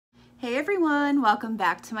Hey everyone, welcome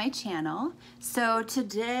back to my channel. So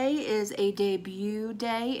today is a debut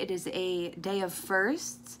day. It is a day of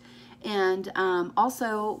firsts, and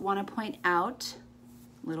also want to point out,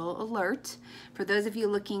 little alert, for those of you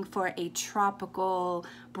looking for a tropical,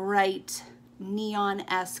 bright,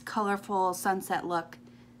 neon-esque, colorful sunset look,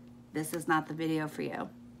 this is not the video for you.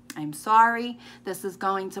 I'm sorry. This is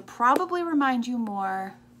going to probably remind you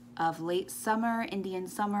more of late summer, Indian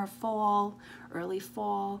summer, fall, early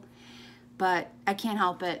fall. But I can't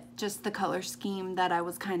help it, just the color scheme that I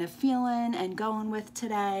was kind of feeling and going with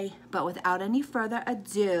today. But without any further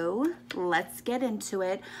ado, let's get into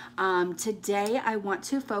it. Today I want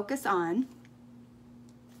to focus on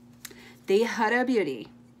the Huda Beauty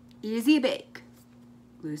Easy Bake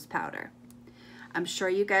Loose Powder. I'm sure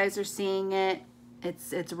you guys are seeing it.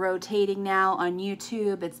 It's rotating now on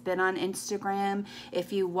YouTube. It's been on Instagram.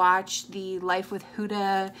 If you watch the Life with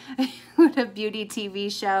HUDA, HUDA Beauty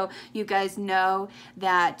TV show, you guys know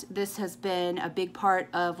that this has been a big part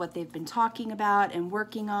of what they've been talking about and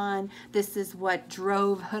working on. This is what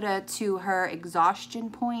drove HUDA to her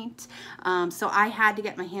exhaustion point. So I had to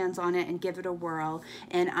get my hands on it and give it a whirl.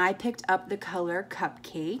 And I picked up the color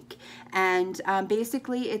Cupcake. And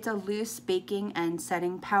basically it's a loose baking and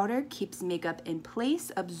setting powder, keeps makeup in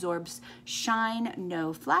place, absorbs shine,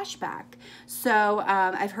 no flashback. So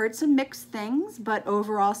I've heard some mixed things, but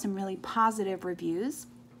overall some really positive reviews.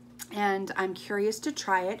 And I'm curious to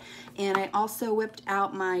try it. And I also whipped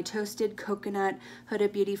out my toasted coconut Huda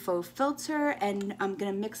Beauty Faux Filter, and I'm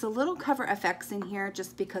gonna mix a little Cover FX in here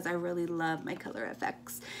just because I really love my color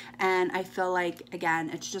FX. And I feel like,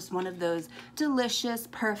 again, it's just one of those delicious,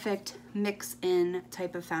 perfect mix in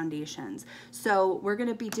type of foundations. So we're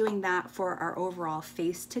gonna be doing that for our overall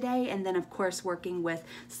face today. And then of course working with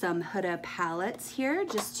some Huda palettes here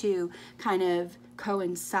just to kind of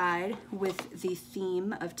coincide with the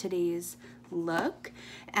theme of today's look.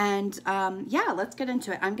 And yeah, let's get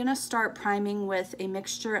into it. I'm gonna start priming with a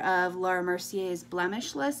mixture of Laura Mercier's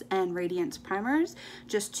Blemishless and Radiance primers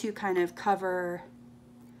just to kind of cover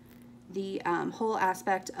the whole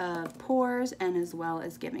aspect of pores, and as well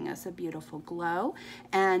as giving us a beautiful glow.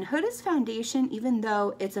 And Huda's foundation, even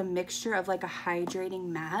though it's a mixture of like a hydrating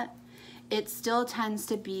matte, it still tends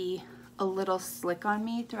to be a little slick on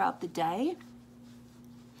me throughout the day.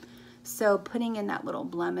 So putting in that little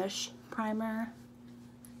blemish primer,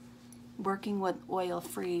 working with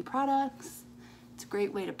oil-free products, it's a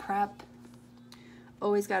great way to prep.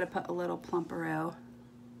 Always got to put a little Plumpero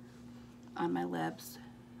on my lips.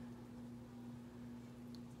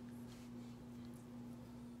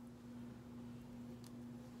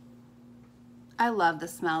 I love the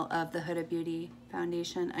smell of the Huda Beauty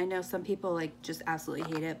foundation. I know some people like just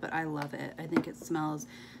absolutely hate it, but I love it. I think it smells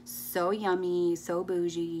so yummy, so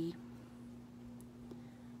bougie.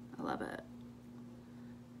 I love it.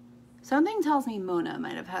 Something tells me Mona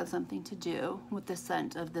might have had something to do with the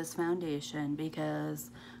scent of this foundation, because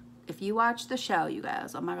if you watch the show, you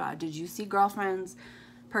guys, oh my God, did you see Girlfriend's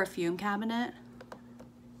perfume cabinet?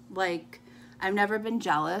 Like, I've never been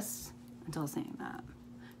jealous until saying that.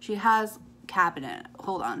 She has cabinet,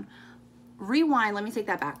 hold on, rewind, let me take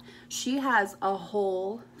that back. She has a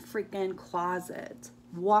whole freaking closet,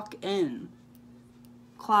 walk-in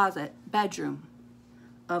closet, bedroom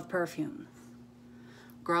of perfumes.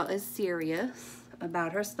 Girl is serious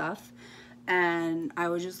about her stuff, and I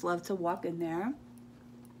would just love to walk in there,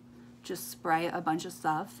 just spray a bunch of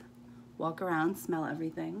stuff, walk around, smell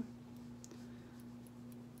everything.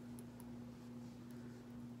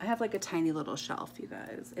 I have like a tiny little shelf, you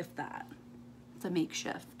guys, if that. It's a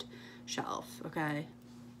makeshift shelf, okay?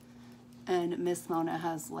 And Miss Mona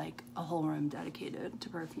has like a whole room dedicated to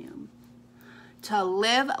perfume. To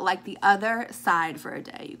live like the other side for a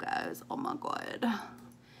day, you guys. Oh my God.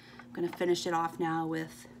 I'm gonna finish it off now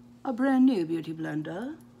with a brand new beauty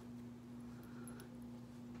blender.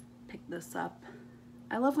 Pick this up.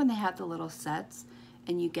 I love when they have the little sets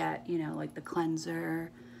and you get, you know, like the cleanser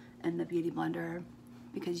and the beauty blender,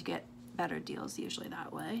 because you get better deals usually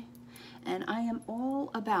that way. And I am all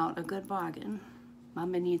about a good bargain.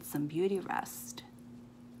 Mama needs some beauty rest.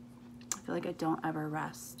 I feel like I don't ever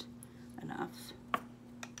rest enough.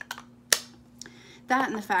 That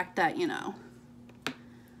and the fact that, you know,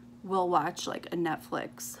 we'll watch like a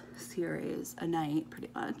Netflix series a night pretty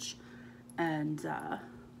much. And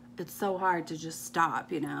it's so hard to just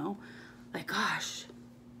stop, you know? Like, gosh,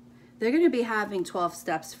 they're gonna be having 12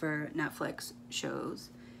 steps for Netflix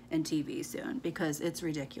shows and TV soon, because it's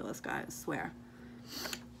ridiculous, guys, I swear.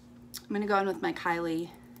 I'm gonna go in with my Kylie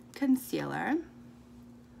concealer.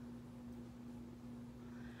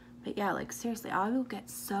 But yeah, like seriously, I will get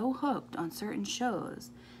so hooked on certain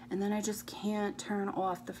shows And then I just can't turn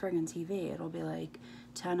off the friggin' TV. It'll be like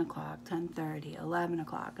 10 o'clock, 10:30, 11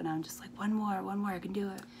 o'clock, and I'm just like, one more, I can do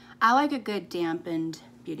it. I like a good dampened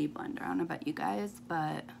beauty blender. I don't know about you guys,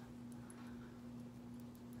 but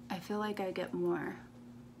I feel like I get more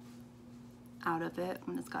out of it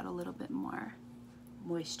when it's got a little bit more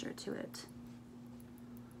moisture to it.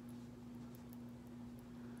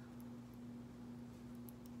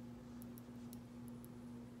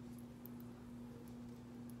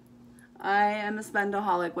 I am a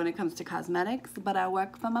spendaholic when it comes to cosmetics, but I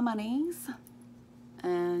work for my monies.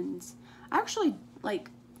 And actually,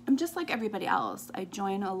 like, I'm just like everybody else. I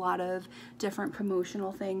join a lot of different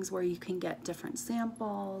promotional things where you can get different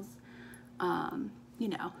samples. You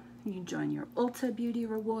know, you join your Ulta Beauty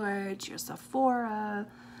Rewards, your Sephora,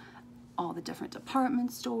 all the different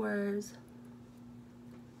department stores.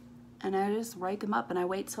 And I just rank them up and I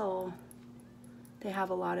wait till they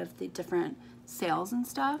have a lot of the different sales and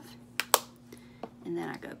stuff. And then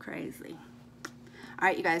I go crazy. All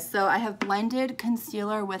right, you guys, so I have blended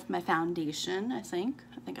concealer with my foundation, I think.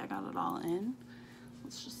 I got it all in.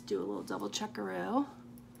 Let's just do a little double checkaroo.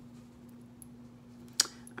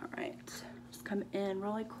 All right, just come in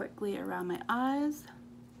really quickly around my eyes.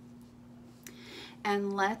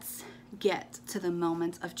 And let's get to the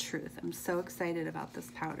moments of truth. I'm so excited about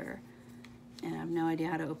this powder. And I have no idea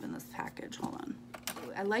how to open this package. Hold on.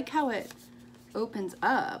 I like how it opens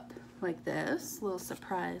up like this, little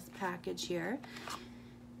surprise package here.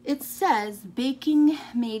 It says baking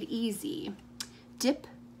made easy. Dip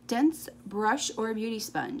dense brush or beauty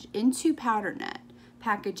sponge into powder net.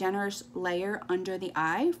 Pack a generous layer under the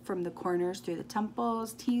eye from the corners through the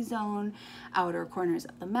temples, T-zone, outer corners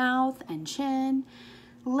of the mouth and chin.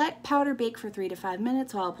 Let powder bake for 3 to 5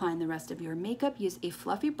 minutes while applying the rest of your makeup. Use a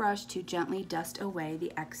fluffy brush to gently dust away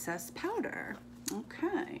the excess powder.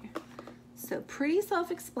 Okay. So pretty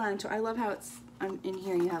self-explanatory. I love how it's in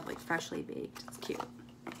here. You have like freshly baked. It's cute.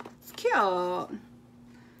 It's cute. All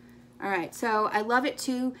right. So I love it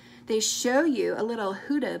too. They show you a little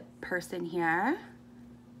HUDA person here,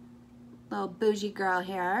 little bougie girl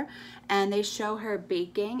here, and they show her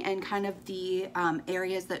baking and kind of the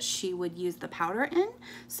areas that she would use the powder in.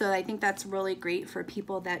 So I think that's really great for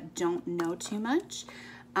people that don't know too much.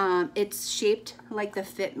 It's shaped like the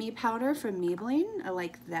Fit Me powder from Maybelline. I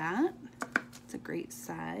like that. It's a great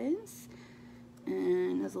size.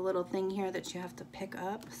 And there's a little thing here that you have to pick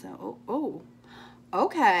up. So,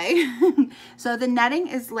 okay. So the netting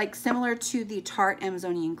is like similar to the Tarte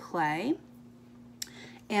Amazonian Clay.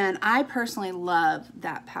 And I personally love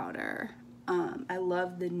that powder. I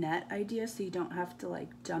love the net idea, so you don't have to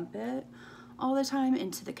like dump it all the time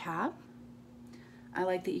into the cap. I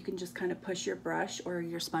like that you can just kind of push your brush or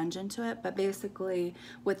your sponge into it, but basically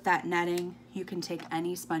with that netting, you can take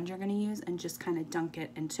any sponge you're gonna use and just kind of dunk it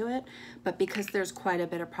into it. But because there's quite a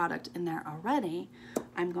bit of product in there already,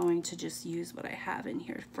 I'm going to just use what I have in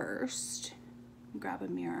here first. Grab a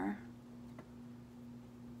mirror.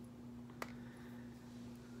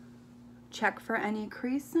 Check for any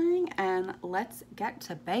creasing, and let's get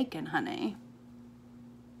to baking, honey.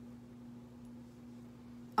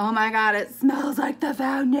 Oh my God, it smells like the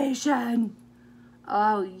foundation.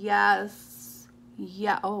 Oh yes.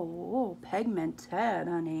 Yeah, oh, pigmented,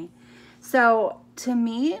 honey. So to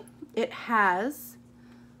me, it has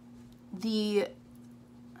the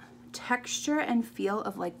texture and feel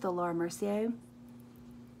of like the Laura Mercier,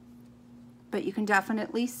 but you can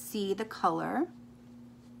definitely see the color.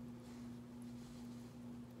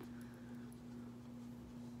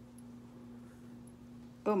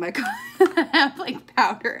 Oh my God, I have like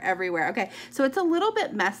powder everywhere. Okay, so it's a little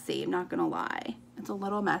bit messy, I'm not gonna lie. It's a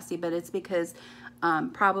little messy, but it's because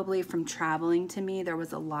probably from traveling to me, there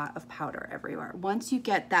was a lot of powder everywhere. Once you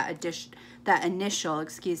get that initial,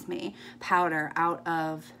 powder out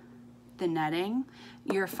of the netting,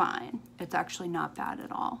 you're fine. It's actually not bad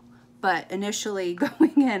at all. But initially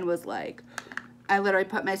going in was like, I literally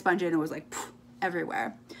put my sponge in and it was like poof,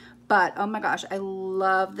 everywhere. But oh my gosh, I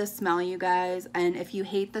love the smell, you guys. And if you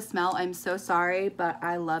hate the smell, I'm so sorry, but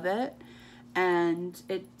I love it. And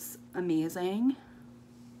it's amazing.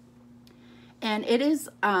 And it is,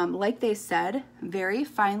 like they said, very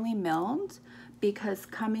finely milled, because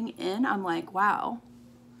coming in, I'm like, wow,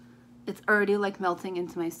 it's already like melting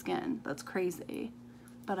into my skin. That's crazy,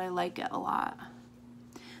 but I like it a lot.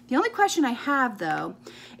 The only question I have though,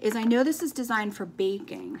 is I know this is designed for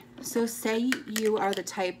baking. So say you are the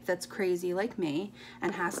type that's crazy like me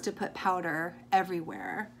and has to put powder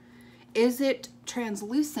everywhere. Is it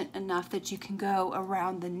translucent enough that you can go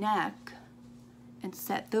around the neck and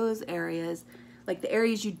set those areas, like the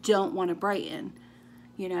areas you don't want to brighten?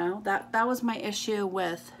 You know, that was my issue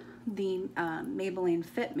with the Maybelline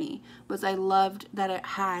Fit Me, was I loved that it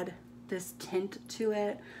had this tint to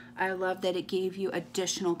it. I love that it gave you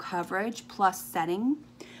additional coverage plus setting.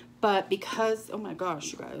 But because, oh my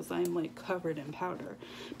gosh, you guys, I'm like covered in powder.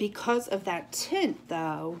 Because of that tint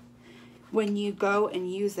though, when you go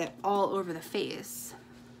and use it all over the face,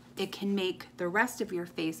 it can make the rest of your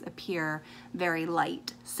face appear very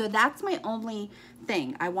light. So that's my only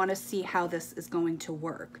thing. I want to see how this is going to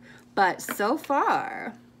work. But so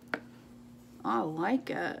far, I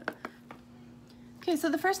like it. Okay, so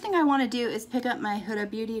the first thing I want to do is pick up my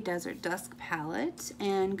Huda Beauty Desert Dusk palette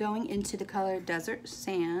and going into the color Desert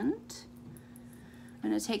Sand. I'm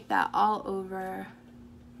going to take that all over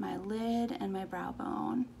my lid and my brow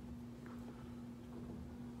bone.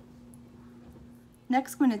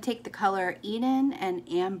 Next, I'm going to take the color Eden and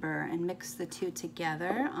Amber and mix the two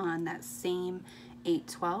together on that same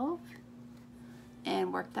 812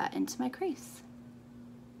 and work that into my crease.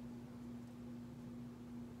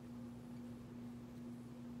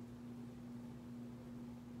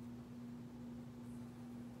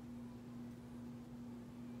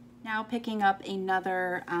 Now picking up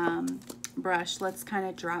another brush, let's kind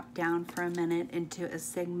of drop down for a minute into a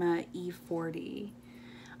Sigma E40.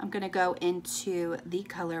 I'm going to go into the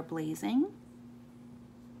color Blazing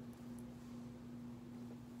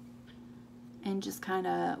and just kind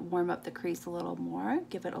of warm up the crease a little more,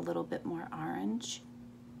 give it a little bit more orange.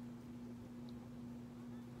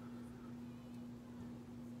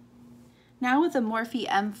 Now with the Morphe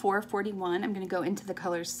M441, I'm going to go into the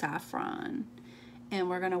color Saffron, and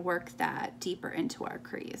we're going to work that deeper into our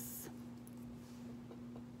crease.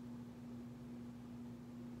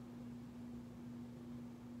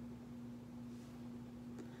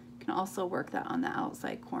 You can also work that on the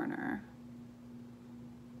outside corner.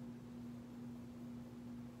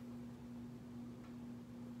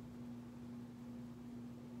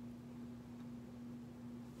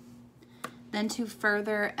 Then to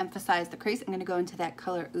further emphasize the crease, I'm going to go into that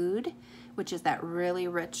color Oud, which is that really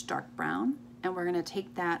rich dark brown. And we're going to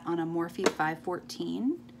take that on a Morphe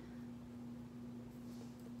 514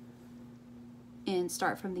 and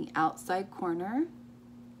start from the outside corner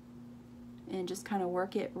and just kind of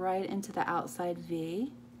work it right into the outside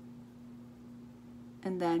V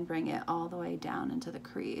and then bring it all the way down into the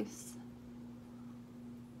crease.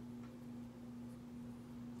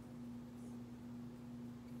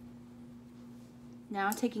 Now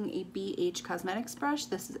taking a BH Cosmetics brush,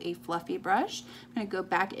 this is a fluffy brush, I'm going to go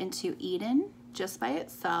back into Eden just by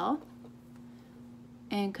itself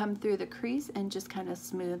and come through the crease and just kind of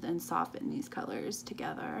smooth and soften these colors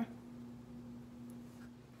together.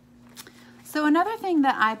 So another thing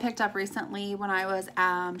that I picked up recently when I was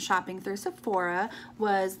shopping through Sephora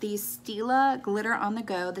was the Stila Glitter on the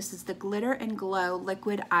Go. This is the Glitter and Glow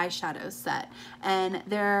liquid eyeshadow set. And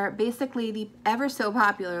they're basically the ever so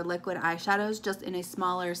popular liquid eyeshadows, just in a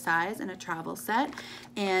smaller size in a travel set.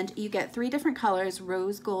 And you get 3 different colors: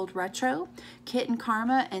 Rose Gold Retro, Kitten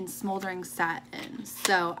Karma, and Smoldering Satin.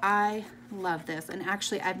 So I love this, and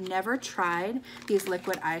actually I've never tried these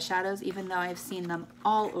liquid eyeshadows, even though I've seen them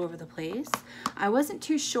all over the place. I wasn't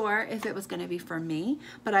too sure if it was going to be for me,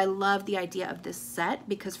 but I love the idea of this set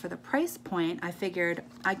because for the price point I figured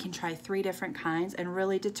I can try 3 different kinds and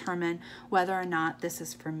really determine whether or not this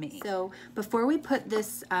is for me. So before we put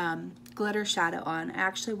this glitter shadow on, I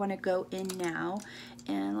actually want to go in now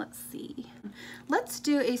and let's see. Let's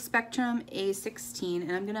do a Spectrum A16,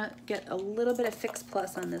 and I'm gonna get a little bit of Fix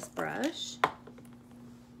Plus on this brush.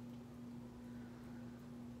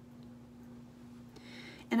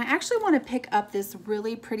 And I actually want to pick up this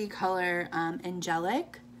really pretty color,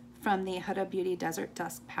 Angelic, from the Huda Beauty Desert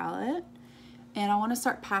Dusk palette. And I want to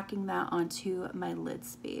start packing that onto my lid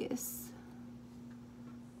space.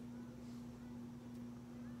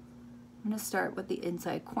 I'm going to start with the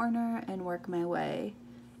inside corner and work my way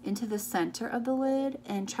into the center of the lid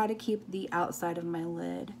and try to keep the outside of my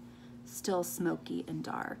lid still smoky and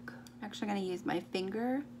dark. I'm actually going to use my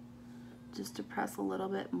finger just to press a little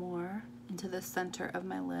bit more into the center of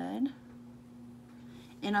my lid.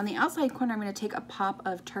 And on the outside corner, I'm going to take a pop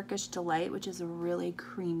of Turkish Delight, which is a really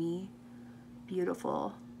creamy,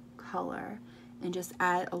 beautiful color, and just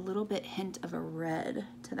add a little bit hint of a red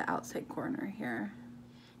to the outside corner here.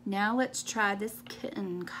 Now let's try this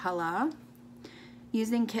Kitten color.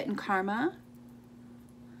 Using Kitten Karma,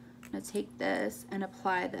 I'm going to take this and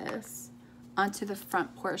apply this onto the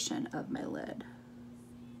front portion of my lid.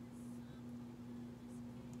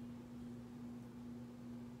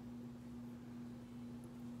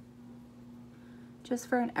 Just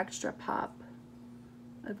for an extra pop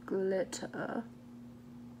of glitter.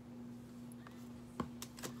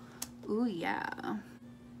 Ooh, yeah.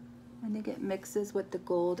 I think it mixes with the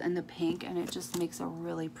gold and the pink and it just makes a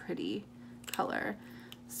really pretty color.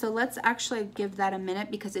 So let's actually give that a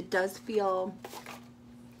minute because it does feel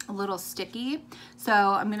a little sticky. So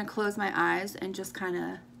I'm gonna close my eyes and just kind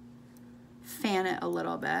of fan it a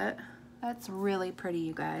little bit. That's really pretty,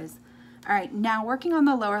 you guys. All right, now working on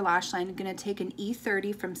the lower lash line, I'm gonna take an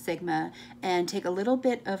E30 from Sigma and take a little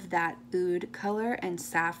bit of that Oud color and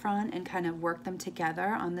saffron and kind of work them together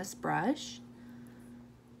on this brush.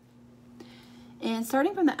 And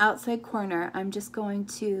starting from the outside corner, I'm just going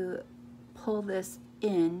to pull this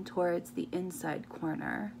in towards the inside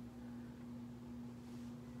corner.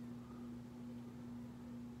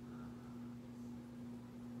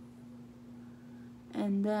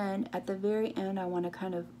 And then at the very end, I want to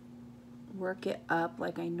kind of work it up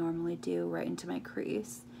like I normally do right into my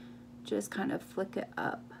crease. Just kind of flick it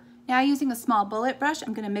up. Now using a small bullet brush,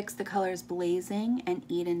 I'm going to mix the colors Blazing and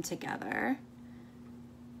Eden together.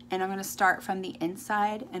 And I'm going to start from the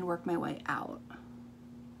inside and work my way out.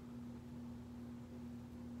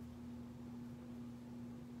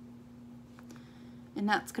 And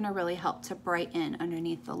that's going to really help to brighten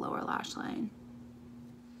underneath the lower lash line.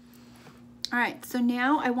 All right, so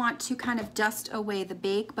now I want to kind of dust away the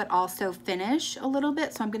bake, but also finish a little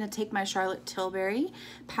bit. So I'm going to take my Charlotte Tilbury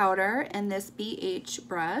powder and this BH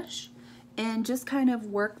brush and just kind of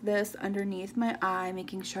work this underneath my eye,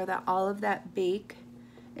 making sure that all of that bake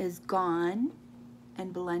is gone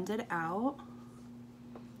and blended out.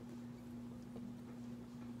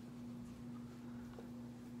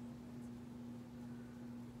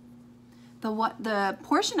 The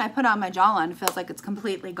portion I put on my jawline feels like it's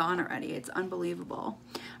completely gone already. It's unbelievable. All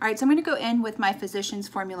right, so I'm gonna go in with my Physicians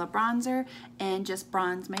Formula bronzer and just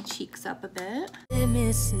bronze my cheeks up a bit.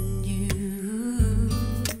 Missing you.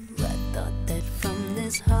 I thought that from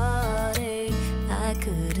this heartache I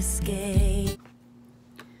could escape.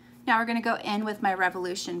 Now we're gonna go in with my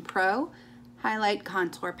Revolution Pro Highlight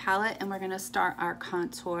Contour Palette and we're gonna start our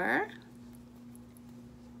contour.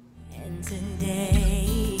 And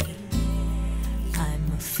today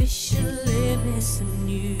I'm officially missing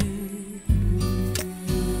you.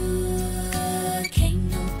 Can't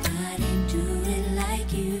nobody do it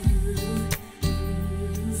like you.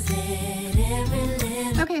 Said every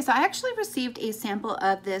little. Okay, so I actually received a sample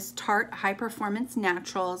of this Tarte High Performance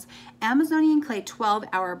Naturals Amazonian Clay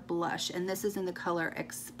 12-Hour Blush, and this is in the color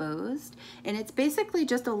Exposed. And it's basically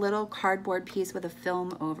just a little cardboard piece with a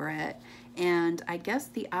film over it. And I guess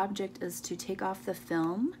the object is to take off the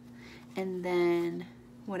film, and then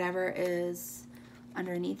whatever is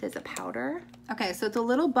underneath is a powder. Okay, so it's a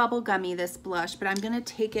little bubble gummy, this blush, but I'm gonna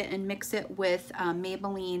take it and mix it with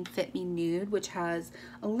Maybelline Fit Me Nude, which has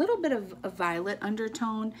a little bit of a violet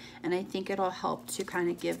undertone, and I think it'll help to kind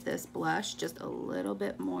of give this blush just a little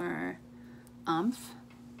bit more oomph.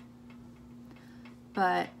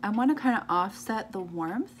 But I wanna kind of offset the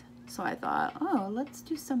warmth, so I thought, oh, let's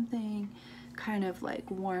do something kind of like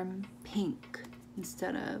warm pink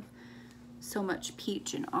instead of so much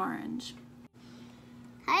peach and orange.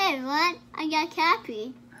 Hi everyone, I got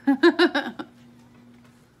Cappy.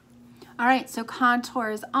 All right, so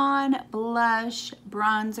contours on, blush,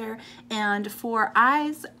 bronzer, and for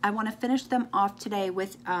eyes, I want to finish them off today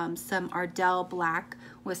with some Ardell Black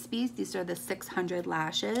Wispies. These are the 600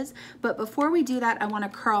 lashes. But before we do that, I want to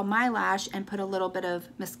curl my lash and put a little bit of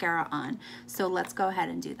mascara on. So let's go ahead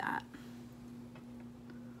and do that.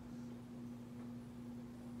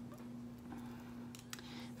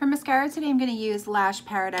 For mascara today, I'm going to use Lash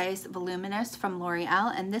Paradise Voluminous from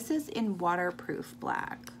L'Oreal, and this is in Waterproof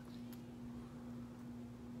Black.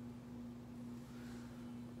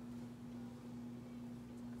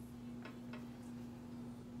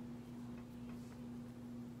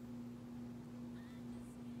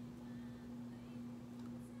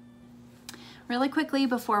 Really quickly,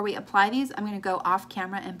 before we apply these, I'm going to go off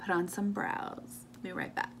camera and put on some brows. Be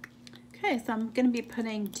right back. Okay, so I'm going to be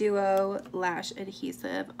putting Duo Lash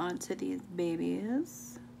Adhesive onto these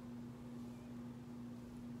babies.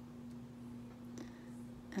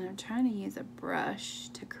 And I'm trying to use a brush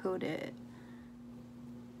to coat it.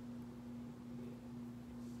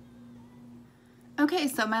 Okay,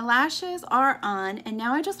 so my lashes are on, and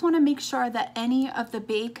now I just want to make sure that any of the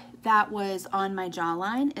bake that was on my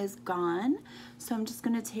jawline is gone. So I'm just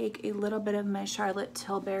going to take a little bit of my Charlotte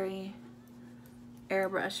Tilbury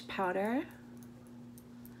airbrush powder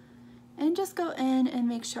and just go in and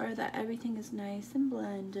make sure that everything is nice and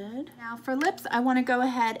blended. Now for lips, I want to go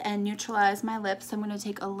ahead and neutralize my lips. So I'm going to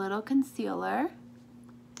take a little concealer,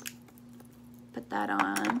 put that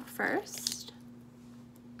on first.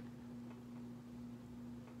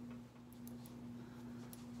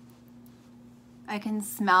 I can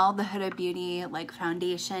smell the Huda Beauty like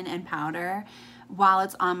foundation and powder while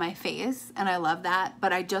it's on my face, and I love that.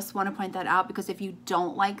 But I just want to point that out because if you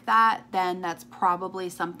don't like that, then that's probably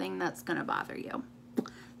something that's gonna bother you.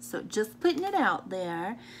 So just putting it out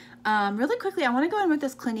there. Really quickly, I want to go in with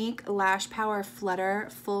this Clinique Lash Power Flutter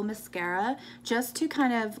Full Mascara just to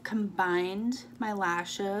kind of combine my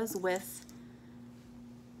lashes with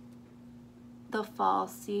the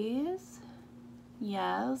falsies.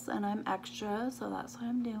 Yes, and I'm extra, so that's why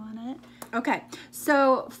I'm doing it. Okay,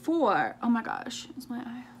 so for, oh my gosh, is my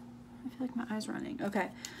eye, I feel like my eye's running. Okay,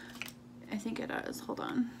 I think it is. Hold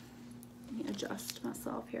on. Let me adjust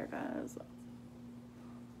myself here, guys.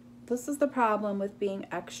 This is the problem with being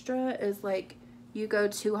extra, is like you go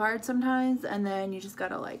too hard sometimes and then you just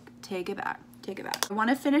gotta like take it back. I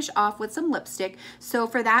want to finish off with some lipstick. So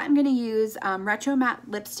for that, I'm going to use Retro Matte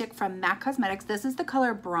Lipstick from MAC Cosmetics. This is the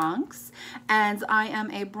color Bronx, and I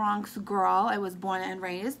am a Bronx girl. I was born and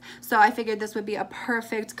raised. So I figured this would be a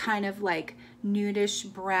perfect kind of like nudish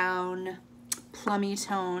brown plummy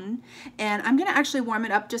tone. And I'm going to actually warm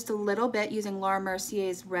it up just a little bit using Laura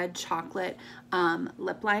Mercier's Red Chocolate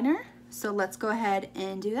lip liner. So let's go ahead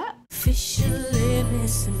and do that. Officially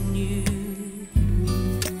missing you.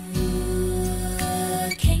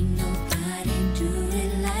 Can't nobody do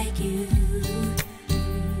it like you.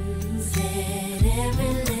 Said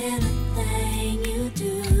every little thing you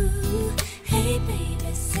do. Hey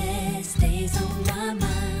baby, says stays on my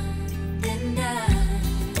mind. And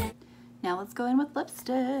now let's go in with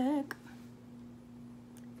lipstick.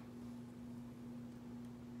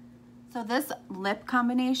 So this lip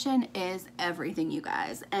combination is everything, you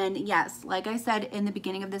guys. And yes, like I said in the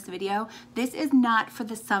beginning of this video, this is not for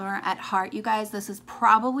the summer at heart, you guys. This is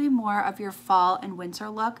probably more of your fall and winter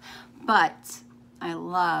look, but I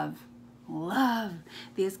love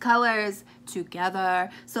these colors together.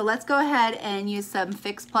 So let's go ahead and use some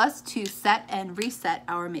Fix Plus to set and reset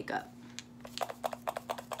our makeup.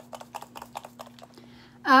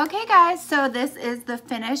 Okay guys, so this is the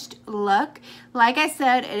finished look. Like I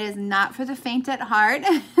said, it is not for the faint at heart.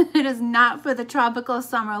 It is not for the tropical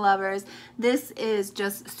summer lovers. This is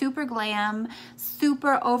just super glam,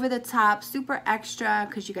 super over the top, super extra,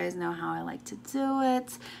 because you guys know how I like to do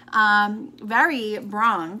it. Very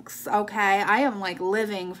Bronx, okay? I am like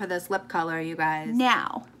living for this lip color, you guys.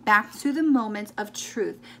 Now, back to the moment of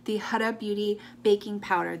truth, the Huda Beauty baking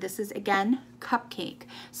powder. This is, again, Cupcake.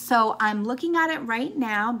 So I'm looking at it right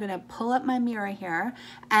now. I'm gonna pull up my mirror here,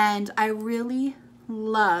 and I really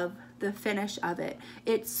love the finish of it.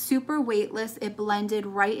 It's super weightless. It blended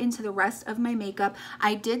right into the rest of my makeup.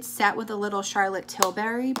 I did set with a little Charlotte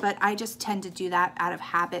Tilbury, but I just tend to do that out of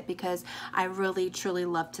habit because I really truly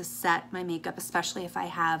love to set my makeup, especially if I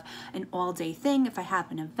have an all-day thing, if I have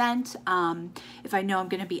an event, if I know I'm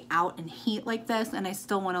gonna be out in heat like this and I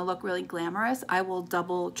still wanna look really glamorous, I will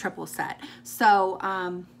double, triple set. So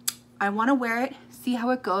I wanna wear it, see how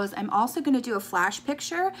it goes. I'm also gonna do a flash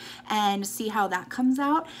picture and see how that comes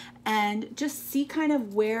out, and just see kind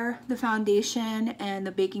of where the foundation and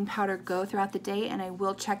the baking powder go throughout the day, and I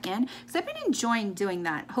will check in because I've been enjoying doing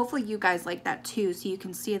that. Hopefully you guys like that too, so you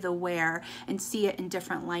can see the wear and see it in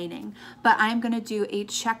different lighting. But I'm gonna do a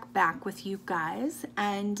check back with you guys,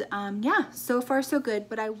 and yeah, so far so good,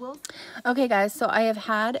 but I will. Okay guys, so I have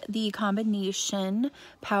had the combination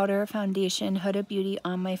powder foundation Huda Beauty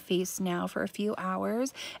on my face now for a few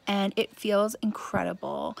hours, and it feels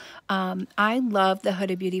incredible. I love the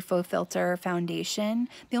Huda Beauty Faux Filter foundation.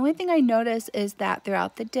 The only thing I notice is that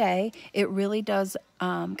throughout the day, it really does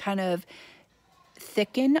kind of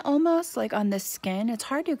thicken almost like on the skin. It's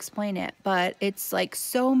hard to explain it, but it's like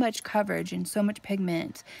so much coverage and so much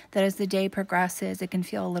pigment that as the day progresses, it can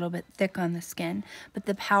feel a little bit thick on the skin. But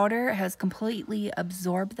the powder has completely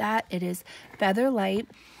absorbed that. It is feather light.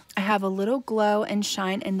 I have a little glow and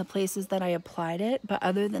shine in the places that I applied it, but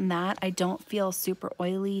other than that, I don't feel super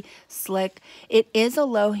oily, slick. It is a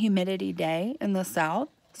low humidity day in the South,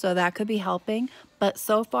 so that could be helping, but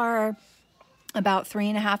so far, about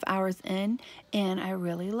 3.5 hours in, and I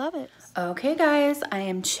really love it. Okay guys, I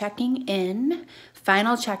am checking in.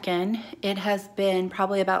 Final check-in. It has been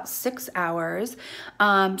probably about 6 hours.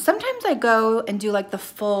 Sometimes I go and do like the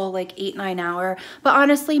full like 8-9 hour, but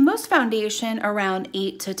honestly most foundation around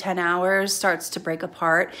 8 to 10 hours starts to break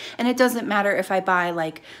apart, and it doesn't matter if I buy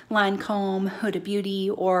like Lancome, Huda Beauty,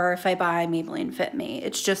 or if I buy Maybelline Fit Me.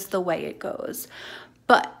 It's just the way it goes.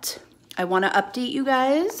 But I want to update you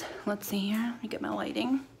guys. Let's see here. Let me get my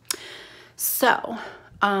lighting. So,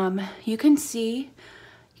 you can see,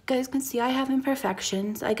 you guys can see I have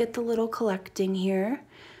imperfections. I get the little collecting here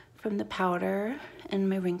from the powder and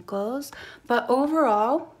my wrinkles. But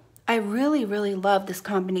overall, I really, really love this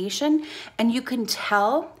combination, and you can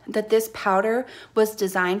tell that this powder was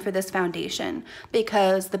designed for this foundation,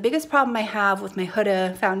 because the biggest problem I have with my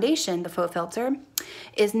Huda foundation, the faux filter,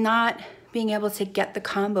 is not being able to get the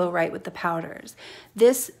combo right with the powders.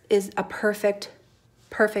 This is a perfect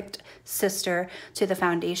sister to the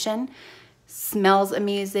foundation. Smells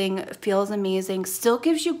amazing, feels amazing, still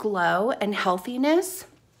gives you glow and healthiness.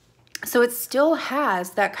 So it still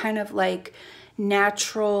has that kind of like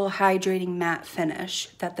natural hydrating matte finish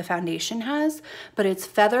that the foundation has, but it's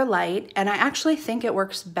feather light, and I actually think it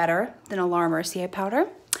works better than a Laura Mercier powder.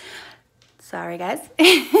 Sorry guys.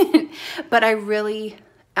 But I'm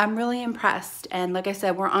really impressed, and like I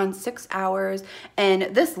said, we're on 6 hours, and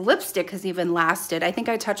this lipstick has even lasted. I think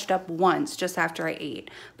I touched up once just after I ate,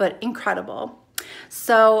 but incredible.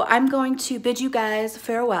 So I'm going to bid you guys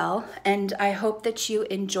farewell, and I hope that you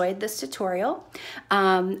enjoyed this tutorial.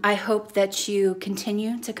 I hope that you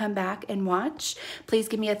continue to come back and watch. Please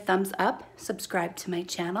give me a thumbs up, subscribe to my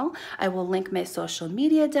channel. I will link my social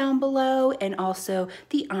media down below, and also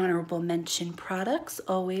the honorable mention products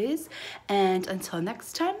always. And until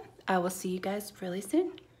next time, I will see you guys really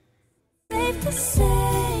soon. Safe to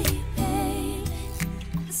say